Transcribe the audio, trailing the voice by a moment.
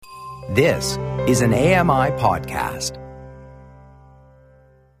This is an AMI podcast.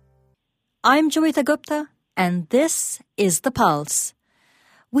 I'm Joyita Gupta, and this is The Pulse.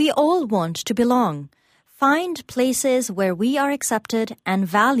 We all want to belong, find places where we are accepted and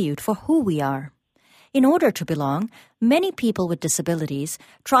valued for who we are. In order to belong, many people with disabilities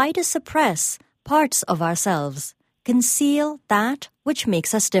try to suppress parts of ourselves, conceal that which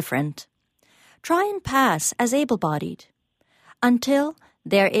makes us different. Try and pass as able-bodied, until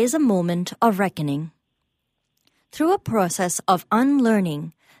there is a moment of reckoning. Through a process of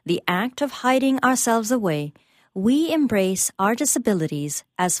unlearning, the act of hiding ourselves away, we embrace our disabilities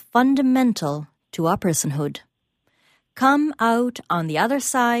as fundamental to our personhood. Come out on the other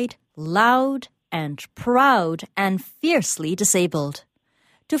side, loud and proud and fiercely disabled.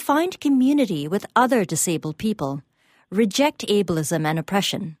 To find community with other disabled people, reject ableism and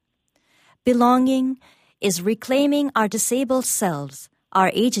oppression. Belonging is reclaiming our disabled selves, our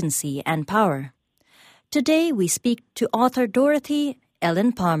agency and power. Today we speak to author Dorothy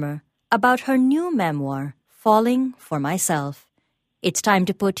Ellen Palmer about her new memoir, Falling for Myself. It's time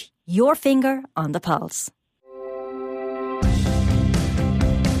to put your finger on the pulse.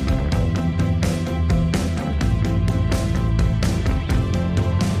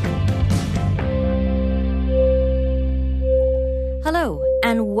 Hello,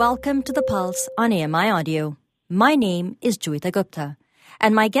 and welcome to The Pulse on AMI Audio. My name is Joyita Gupta,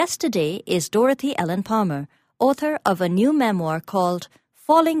 and my guest today is Dorothy Ellen Palmer, author of a new memoir called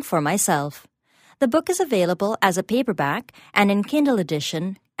Falling for Myself. The book is available as a paperback and in Kindle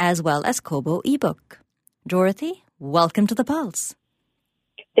edition, as well as Kobo ebook. Dorothy, welcome to The Pulse.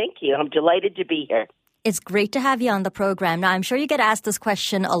 Thank you. I'm delighted to be here. It's great to have you on the program. Now, I'm sure you get asked this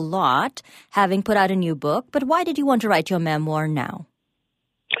question a lot, having put out a new book, but why did you want to write your memoir now?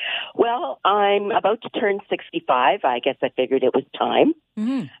 Well, I'm about to turn 65. I guess I figured it was time.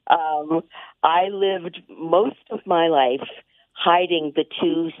 Mm-hmm. I lived most of my life hiding the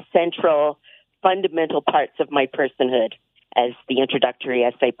two central, fundamental parts of my personhood, as the introductory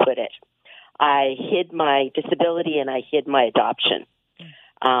essay put it. I hid my disability and I hid my adoption.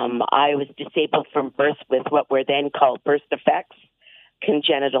 I was disabled from birth with what were then called birth defects,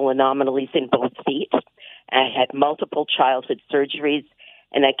 congenital anomalies in both feet. I had multiple childhood surgeries,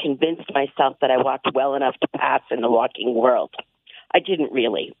 and I convinced myself that I walked well enough to pass in the walking world. I didn't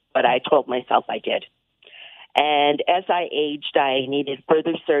really, but I told myself I did. And as I aged, I needed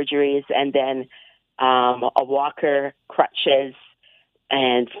further surgeries and then a walker, crutches,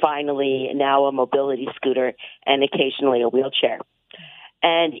 and finally now a mobility scooter and occasionally a wheelchair.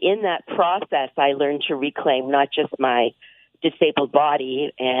 And in that process, I learned to reclaim not just my disabled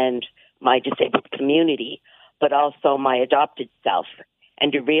body and my disabled community, but also my adopted self,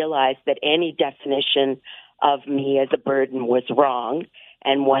 and to realize that any definition of me as a burden was wrong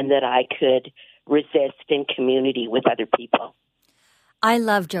and one that I could resist in community with other people. I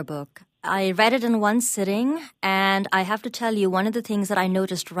loved your book. I read it in one sitting, and I have to tell you, one of the things that I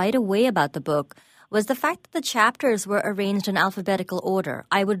noticed right away about the book was the fact that the chapters were arranged in alphabetical order.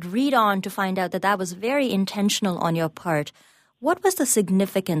 I would read on to find out that that was very intentional on your part. What was the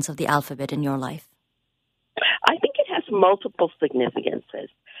significance of the alphabet in your life? I think it has multiple significances.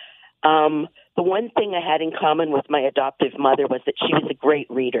 The one thing I had in common with my adoptive mother was that she was a great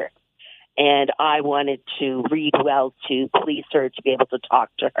reader, and I wanted to read well to please her, to be able to talk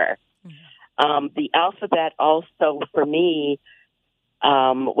to her. Mm-hmm. The alphabet also, for me,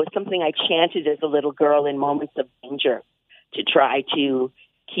 was something I chanted as a little girl in moments of danger to try to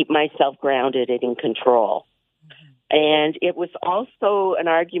keep myself grounded and in control. Mm-hmm. And it was also an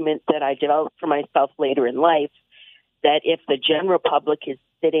argument that I developed for myself later in life, that if the general public is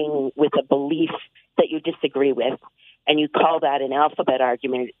sitting with a belief that you disagree with, and you call that an alphabet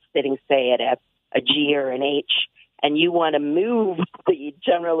argument, it's sitting, say, at a G or an H, and you want to move the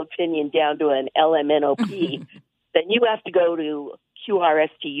general opinion down to an LMNOP, then you have to go to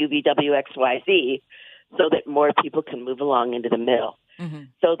QRSTUVWXYZ so that more people can move along into the middle. Mm-hmm.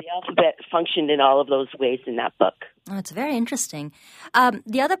 So the alphabet functioned in all of those ways in that book. Oh, it's very interesting.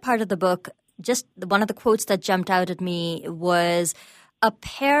 The other part of the book, just one of the quotes that jumped out at me was a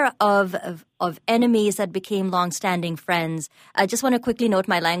pair of enemies that became long-standing friends. I just want to quickly note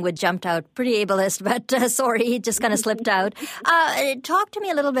my language jumped out. Pretty ableist, but sorry, it just kind of slipped out. Talk to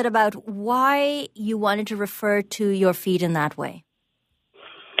me a little bit about why you wanted to refer to your feet in that way.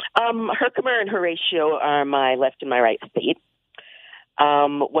 Herkimer and Horatio are my left and my right feet.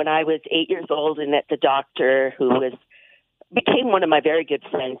 When I was 8 years old and met the doctor who became one of my very good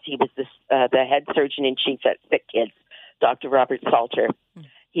friends, he was the head surgeon-in-chief at Sick Kids, Dr. Robert Salter.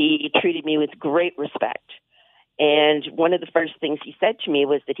 He treated me with great respect. And one of the first things he said to me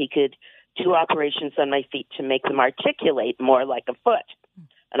was that he could do operations on my feet to make them articulate more like a foot.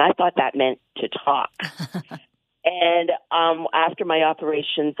 And I thought that meant to talk. And after my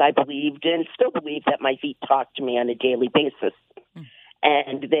operations, I believed and still believe that my feet talk to me on a daily basis.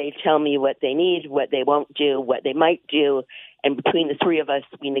 And they tell me what they need, what they won't do, what they might do. And between the three of us,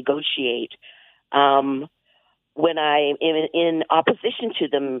 we negotiate. When I am in opposition to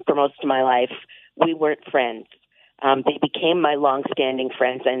them for most of my life, we weren't friends. They became my long-standing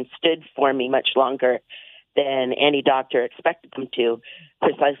friends and stood for me much longer than any doctor expected them to,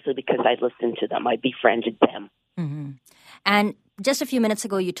 precisely because I listened to them. I befriended them. Mm-hmm. And just a few minutes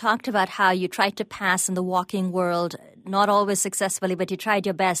ago, you talked about how you tried to pass in the walking world, not always successfully, but you tried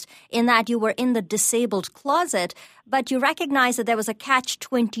your best, in that you were in the disabled closet, but you recognized that there was a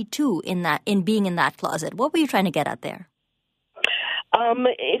catch-22 in being in that closet. What were you trying to get at there?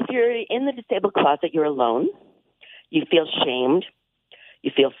 If you're in the disabled closet, you're alone. You feel shamed.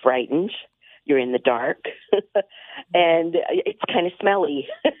 You feel frightened. You're in the dark. And it's kind of smelly.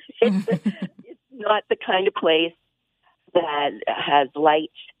 It's not the kind of place that has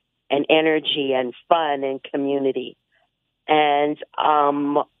light and energy and fun and community. And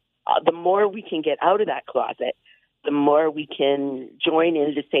the more we can get out of that closet, the more we can join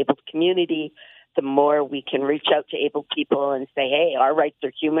in the disabled community, the more we can reach out to able people and say, hey, our rights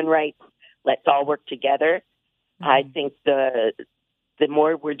are human rights. Let's all work together. Mm-hmm. I think the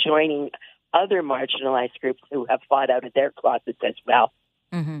more we're joining other marginalized groups who have fought out of their closets as well.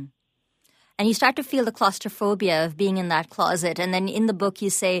 Mm-hmm. And you start to feel the claustrophobia of being in that closet. And then in the book you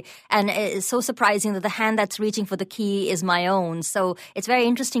say, and it's so surprising that the hand that's reaching for the key is my own. So it's very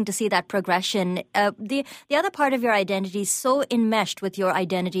interesting to see that progression. The other part of your identity, so enmeshed with your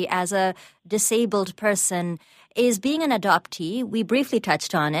identity as a disabled person, is being an adoptee. We briefly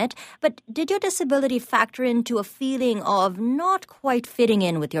touched on it. But did your disability factor into a feeling of not quite fitting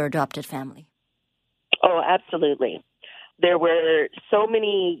in with your adopted family? Oh, absolutely. There were so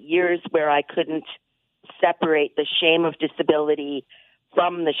many years where I couldn't separate the shame of disability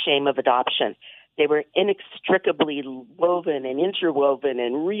from the shame of adoption. They were inextricably woven and interwoven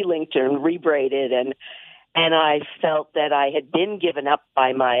and relinked and rebraided, and I felt that I had been given up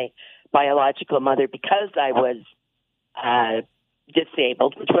by my biological mother because I was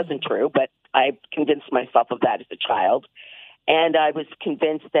disabled, which wasn't true, but I convinced myself of that as a child. And I was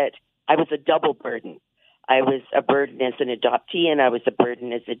convinced that I was a double burden. I was a burden as an adoptee, and I was a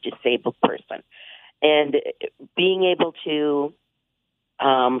burden as a disabled person. And being able to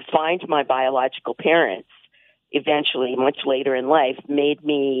find my biological parents eventually, much later in life, made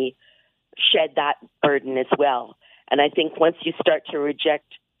me shed that burden as well. And I think once you start to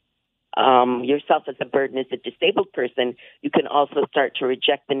reject yourself as a burden as a disabled person, you can also start to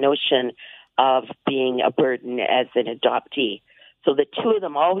reject the notion of being a burden as an adoptee. So the two of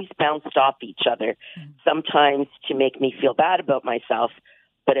them always bounced off each other, sometimes to make me feel bad about myself,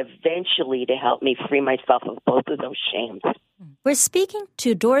 but eventually to help me free myself of both of those shames. We're speaking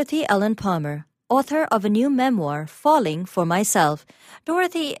to Dorothy Ellen Palmer, author of a new memoir, Falling for Myself.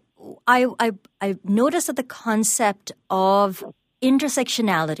 Dorothy, I noticed that the concept of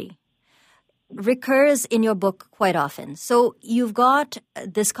intersectionality recurs in your book quite often. So you've got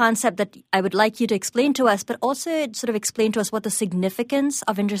this concept that I would like you to explain to us, but also sort of explain to us what the significance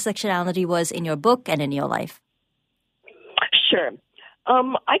of intersectionality was in your book and in your life. Sure.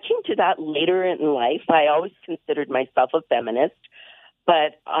 I came to that later in life. I always considered myself a feminist,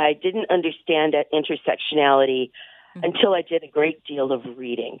 but I didn't understand intersectionality until I did a great deal of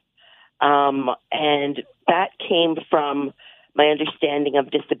reading. And that came from my understanding of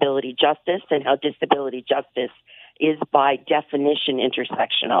disability justice and how disability justice is by definition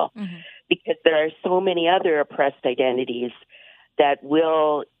intersectional, because there are so many other oppressed identities that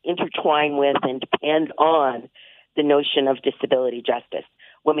will intertwine with and depend on the notion of disability justice.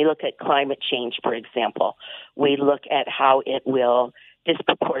 When we look at climate change, for example, we look at how it will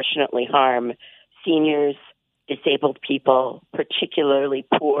disproportionately harm seniors, disabled people, particularly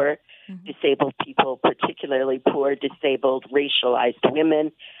poor disabled people, particularly poor, disabled, racialized women.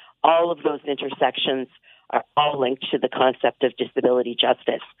 All of those intersections are all linked to the concept of disability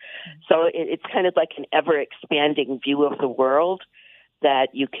justice. So it's kind of like an ever-expanding view of the world that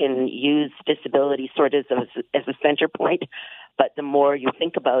you can use disability sort of as a center point, but the more you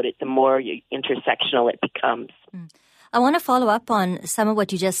think about it, the more intersectional it becomes. I want to follow up on some of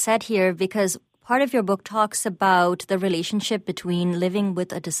what you just said here, because part of your book talks about the relationship between living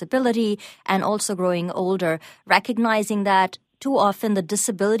with a disability and also growing older, recognizing that too often the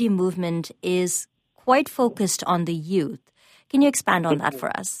disability movement is quite focused on the youth. Can you expand on that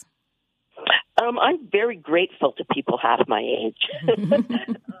for us? I'm very grateful to people half my age.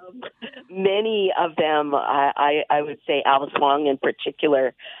 Many of them, I would say Alice Wong in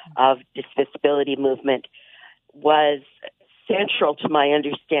particular, of disability movement, was central to my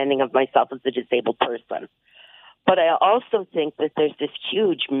understanding of myself as a disabled person. But I also think that there's this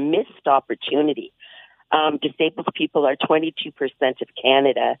huge missed opportunity. Disabled people are 22% of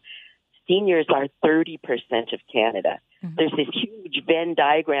Canada. Seniors are 30% of Canada. Mm-hmm. There's this huge Venn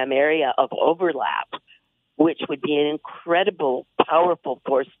diagram area of overlap, which would be an incredible, powerful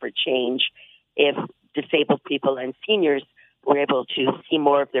force for change if disabled people and seniors were able to see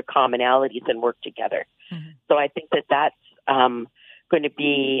more of their commonalities and work together. Mm-hmm. So I think that that's going to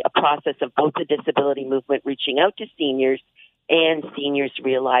be a process of both the disability movement reaching out to seniors and seniors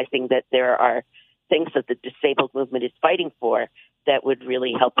realizing that there are things that the disabled movement is fighting for that would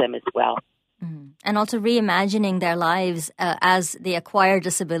really help them as well. Mm-hmm. And also reimagining their lives as they acquire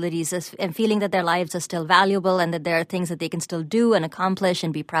disabilities and feeling that their lives are still valuable and that there are things that they can still do and accomplish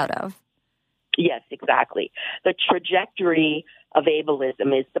and be proud of. Yes, exactly. The trajectory of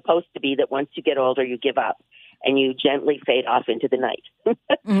ableism is supposed to be that once you get older, you give up and you gently fade off into the night.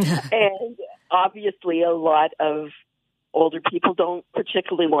 And obviously a lot of older people don't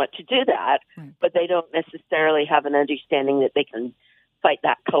particularly want to do that, but they don't necessarily have an understanding that they can fight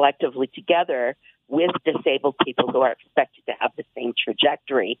that collectively together with disabled people who are expected to have the same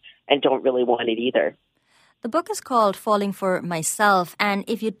trajectory and don't really want it either. The book is called Falling for Myself, and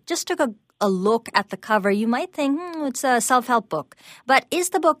if you just took a look at the cover, you might think, it's a self-help book. But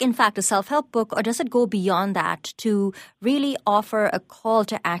is the book, in fact, a self-help book, or does it go beyond that to really offer a call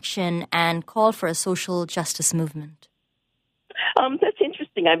to action and call for a social justice movement? That's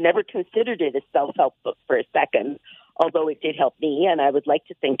interesting. I've never considered it a self-help book for a second, although it did help me, and I would like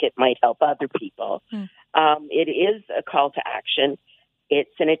to think it might help other people. It is a call to action.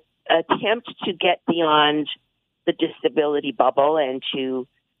 It's an attempt to get beyond the disability bubble and to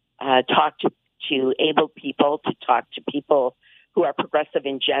talk to able people, to talk to people who are progressive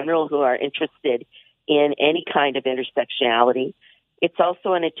in general, who are interested in any kind of intersectionality. It's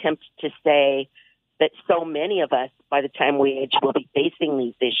also an attempt to say that so many of us, by the time we age, will be facing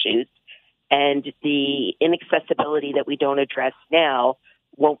these issues, and the inaccessibility that we don't address now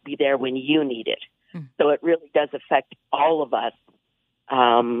won't be there when you need it. So it really does affect all of us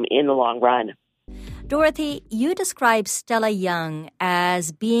in the long run. Dorothy, you describe Stella Young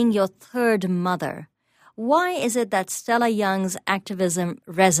as being your third mother. Why is it that Stella Young's activism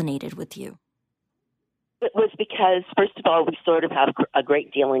resonated with you? It was because, first of all, we sort of have a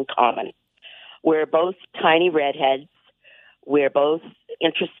great deal in common. We're both tiny redheads. We're both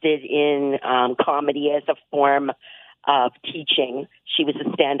interested in comedy as a form of teaching. She was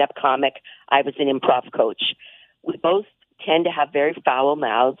a stand-up comic. I was an improv coach. We both tend to have very foul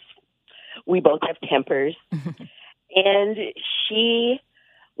mouths. We both have tempers. And she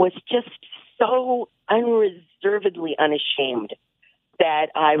was just so unreservedly unashamed that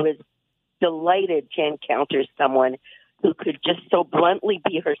I was delighted to encounter someone who could just so bluntly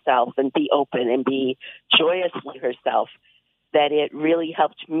be herself and be open and be joyously herself that it really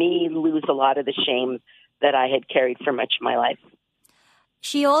helped me lose a lot of the shame that I had carried for much of my life.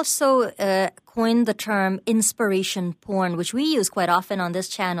 She also coined the term inspiration porn, which we use quite often on this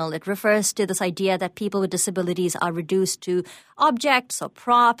channel. It refers to this idea that people with disabilities are reduced to objects or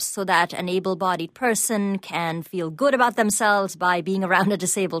props so that an able-bodied person can feel good about themselves by being around a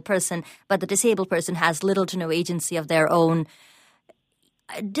disabled person, but the disabled person has little to no agency of their own.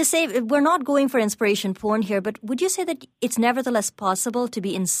 We're not going for inspiration porn here, but would you say that it's nevertheless possible to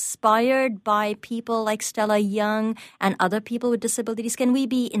be inspired by people like Stella Young and other people with disabilities? Can we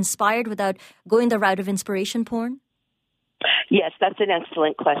be inspired without going the route of inspiration porn? Yes, that's an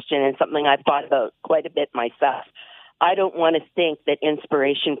excellent question and something I've thought about quite a bit myself. I don't want to think that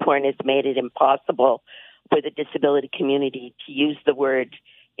inspiration porn has made it impossible for the disability community to use the word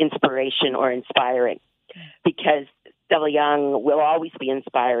inspiration or inspiring, because Stella Young will always be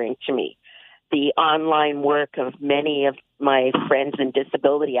inspiring to me. The online work of many of my friends and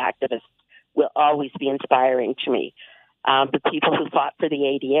disability activists will always be inspiring to me. The people who fought for the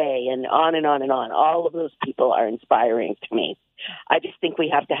ADA and on and on and on, all of those people are inspiring to me. I just think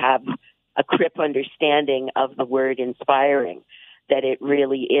we have to have a crisp understanding of the word inspiring, that it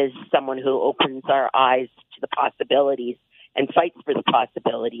really is someone who opens our eyes to the possibilities and fights for the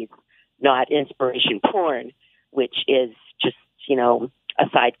possibilities, not inspiration porn, which is just, a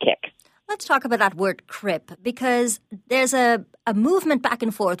sidekick. Let's talk about that word crip, because there's a movement back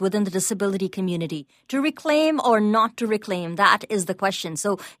and forth within the disability community to reclaim or not to reclaim. That is the question.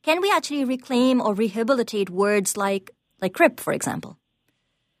 So can we actually reclaim or rehabilitate words like crip, for example?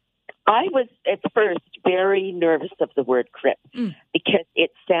 I was at first very nervous of the word crip because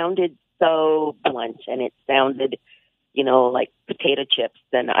it sounded so blunt and it sounded, like potato chips.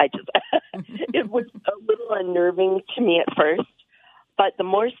 And it was a little unnerving to me at first. But the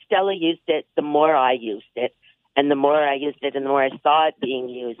more Stella used it, the more I used it. And the more I used it and the more I saw it being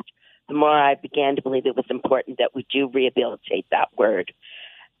used, the more I began to believe it was important that we do rehabilitate that word.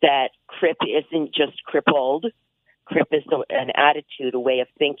 That crip isn't just crippled. Crip is an attitude, a way of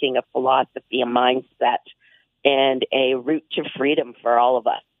thinking, a philosophy, a mindset, and a route to freedom for all of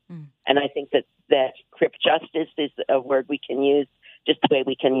us. And I think that crip justice is a word we can use just the way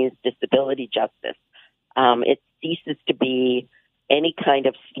we can use disability justice. It ceases to be any kind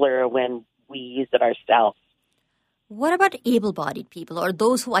of slur when we use it ourselves. What about able-bodied people or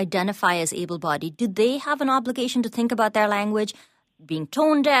those who identify as able-bodied? Do they have an obligation to think about their language? Being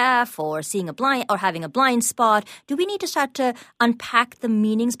tone deaf or seeing a blind or having a blind spot? Do we need to start to unpack the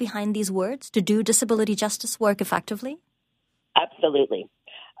meanings behind these words to do disability justice work effectively? Absolutely.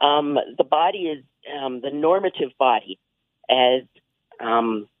 The body is the normative body as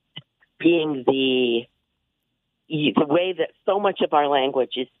being the way that so much of our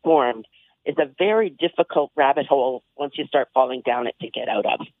language is formed is a very difficult rabbit hole once you start falling down it to get out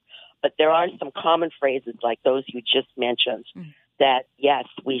of. But there are some common phrases like those you just mentioned that, yes,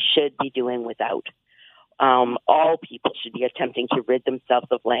 we should be doing without. All people should be attempting to rid themselves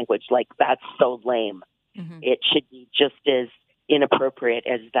of language like that's so lame. It should be just as inappropriate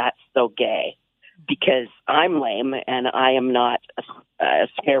as that's so gay, because I'm lame and I am not a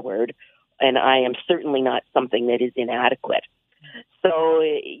swear word, and I am certainly not something that is inadequate. So,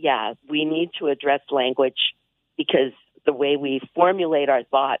 yeah, we need to address language because the way we formulate our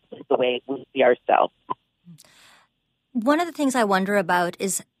thoughts is the way we see ourselves. One of the things I wonder about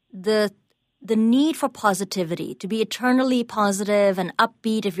is the need for positivity, to be eternally positive and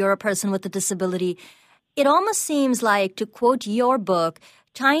upbeat if you're a person with a disability. It almost seems like, to quote your book,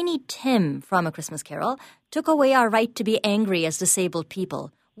 Tiny Tim from A Christmas Carol took away our right to be angry as disabled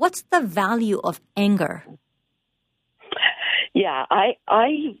people. What's the value of anger? Yeah, I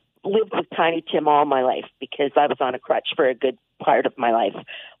lived with Tiny Tim all my life because I was on a crutch for a good part of my life,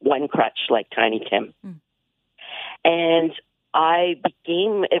 one crutch like Tiny Tim. And I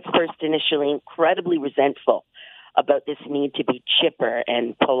became, at first initially, incredibly resentful about this need to be chipper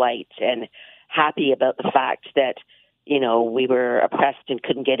and polite and happy about the fact that, we were oppressed and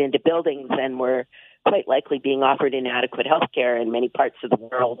couldn't get into buildings and were quite likely being offered inadequate health care in many parts of the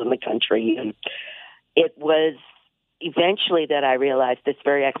world and the country. And it was eventually that I realized this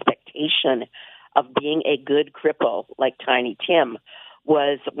very expectation of being a good cripple like Tiny Tim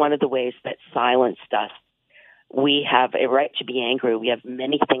was one of the ways that silenced us. We have a right to be angry. We have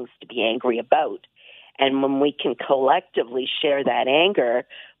many things to be angry about. And when we can collectively share that anger,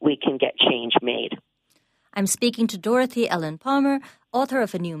 we can get change made. I'm speaking to Dorothy Ellen Palmer, author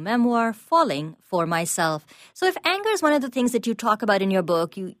of a new memoir, Falling for Myself. So if anger is one of the things that you talk about in your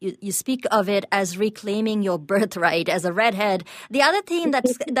book, you speak of it as reclaiming your birthright as a redhead. The other thing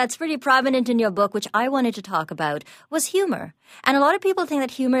that's pretty prominent in your book, which I wanted to talk about, was humor. And a lot of people think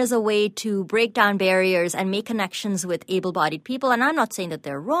that humor is a way to break down barriers and make connections with able-bodied people. And I'm not saying that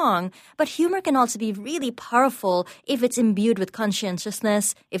they're wrong, but humor can also be really powerful if it's imbued with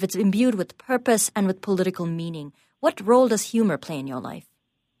conscientiousness, if it's imbued with purpose and with political meaning. What role does humor play in your life?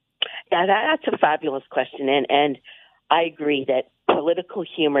 Yeah, that's a fabulous question. And I agree that political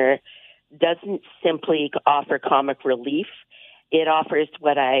humor doesn't simply offer comic relief. It offers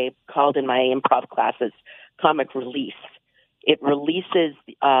what I called in my improv classes comic release. It releases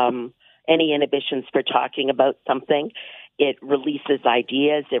any inhibitions for talking about something. It releases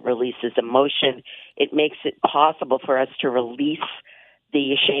ideas. It releases emotion. It makes it possible for us to release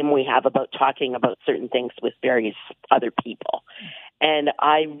the shame we have about talking about certain things with various other people. And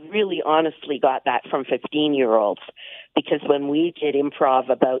I really honestly got that from 15-year-olds because when we did improv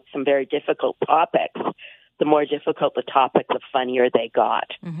about some very difficult topics, the more difficult the topic, the funnier they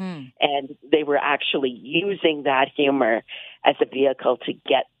got. And they were actually using that humor as a vehicle to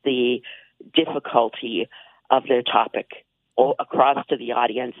get the difficulty of their topic across to the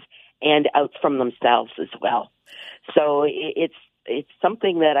audience and out from themselves as well. So it's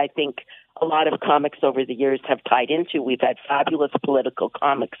something that I think a lot of comics over the years have tied into. We've had fabulous political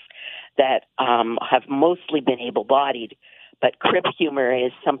comics that have mostly been able-bodied, but crip humor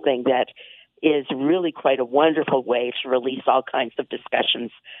is something that is really quite a wonderful way to release all kinds of discussions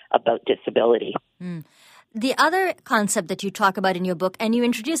about disability. The other concept that you talk about in your book, and you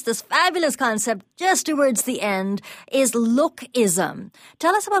introduced this fabulous concept just towards the end, is lookism.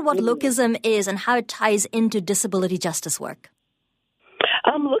 Tell us about what lookism is and how it ties into disability justice work.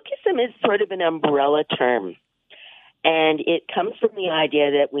 Lookism is sort of an umbrella term, and it comes from the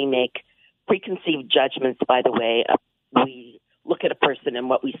idea that we make preconceived judgments by the way we look at a person and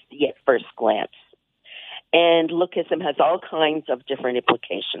what we see at first glance. And lookism has all kinds of different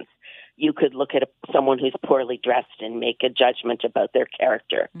implications. You could look at someone who's poorly dressed and make a judgment about their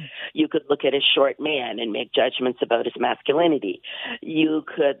character. You could look at a short man and make judgments about his masculinity. You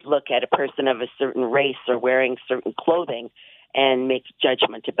could look at a person of a certain race or wearing certain clothing and make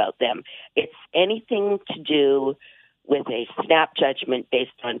judgment about them. It's anything to do with a snap judgment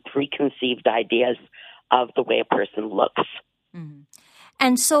based on preconceived ideas of the way a person looks. Mm-hmm.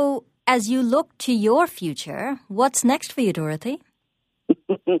 And so, as you look to your future, what's next for you, Dorothy?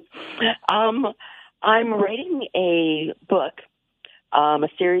 I'm writing a book, a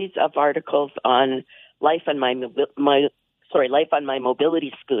series of articles on life on my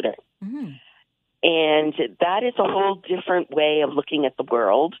mobility scooter. Mm-hmm. And that is a whole different way of looking at the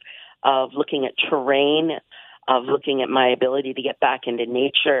world, of looking at terrain, of looking at my ability to get back into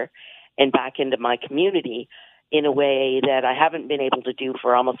nature and back into my community in a way that I haven't been able to do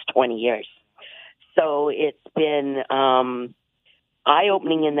for almost 20 years. So it's been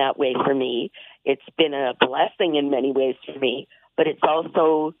eye-opening in that way for me. It's been a blessing in many ways for me, but it's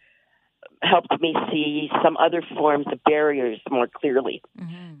also helped me see some other forms of barriers more clearly.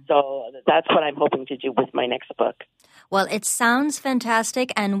 Mm-hmm. So that's what I'm hoping to do with my next book. Well, it sounds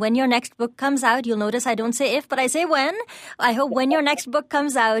fantastic. And when your next book comes out, you'll notice I don't say if, but I say when. I hope when your next book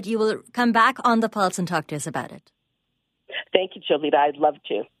comes out, you will come back on The Pulse and talk to us about it. Thank you, Jolita. I'd love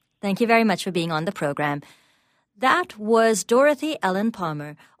to. Thank you very much for being on the program. That was Dorothy Ellen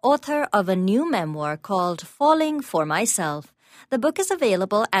Palmer, author of a new memoir called Falling for Myself. The book is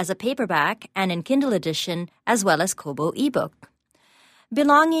available as a paperback and in Kindle edition, as well as Kobo ebook.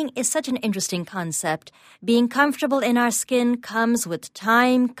 Belonging is such an interesting concept. Being comfortable in our skin comes with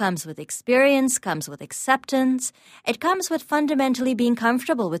time, comes with experience, comes with acceptance. It comes with fundamentally being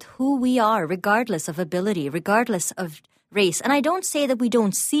comfortable with who we are, regardless of ability, regardless of race. And I don't say that we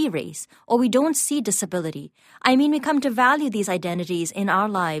don't see race or we don't see disability. I mean, we come to value these identities in our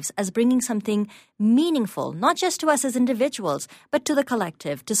lives as bringing something meaningful, not just to us as individuals, but to the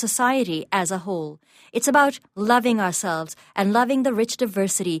collective, to society as a whole. It's about loving ourselves and loving the rich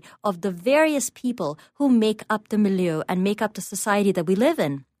diversity of the various people who make up the milieu and make up the society that we live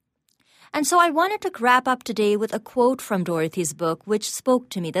in. And so I wanted to wrap up today with a quote from Dorothy's book, which spoke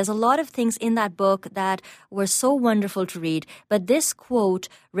to me. There's a lot of things in that book that were so wonderful to read. But this quote,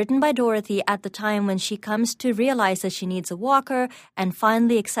 written by Dorothy at the time when she comes to realize that she needs a walker and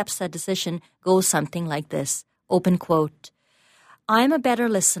finally accepts that decision, goes something like this. Open quote. I'm a better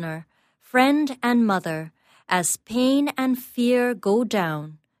listener, friend and mother, as pain and fear go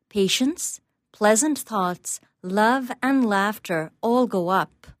down. Patience, pleasant thoughts, love and laughter all go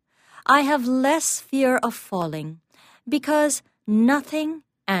up. I have less fear of falling because nothing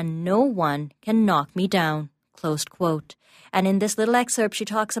and no one can knock me down, closed quote. And in this little excerpt, she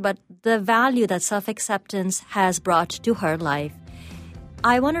talks about the value that self-acceptance has brought to her life.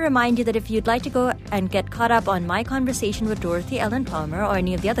 I want to remind you that if you'd like to go and get caught up on my conversation with Dorothy Ellen Palmer or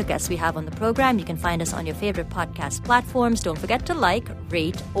any of the other guests we have on the program, you can find us on your favorite podcast platforms. Don't forget to like,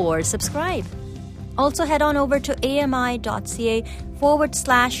 rate, or subscribe. Also, head on over to ami.ca/On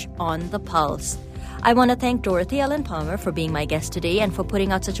the Pulse. I want to thank Dorothy Ellen Palmer for being my guest today and for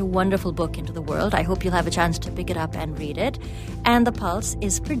putting out such a wonderful book into the world. I hope you'll have a chance to pick it up and read it. And The Pulse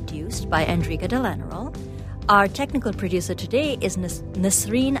is produced by Andrika Delanerol. Our technical producer today is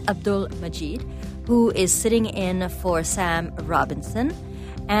Nasreen Abdul Majid, who is sitting in for Sam Robinson.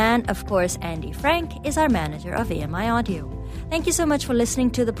 And, of course, Andy Frank is our manager of AMI Audio. Thank you so much for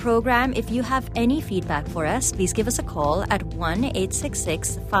listening to the program. If you have any feedback for us, please give us a call at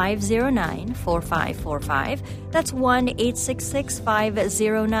 1-866-509-4545. That's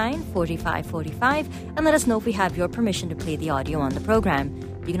 1-866-509-4545. And let us know if we have your permission to play the audio on the program.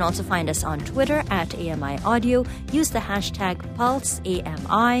 You can also find us on Twitter at AMI Audio. Use the hashtag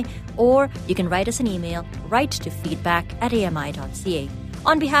PulseAMI, or you can write us an email, write to feedback@ami.ca.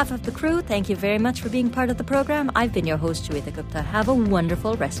 On behalf of the crew, thank you very much for being part of the program. I've been your host, Joeita Gupta. Have a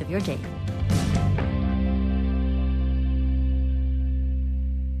wonderful rest of your day.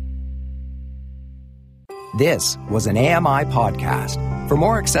 This was an AMI podcast. For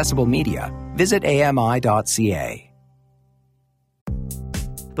more accessible media, visit ami.ca.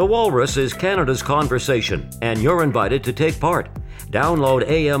 The Walrus is Canada's conversation, and you're invited to take part. Download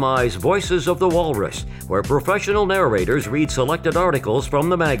AMI's Voices of the Walrus, where professional narrators read selected articles from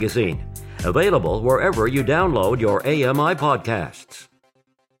the magazine. Available wherever you download your AMI podcasts.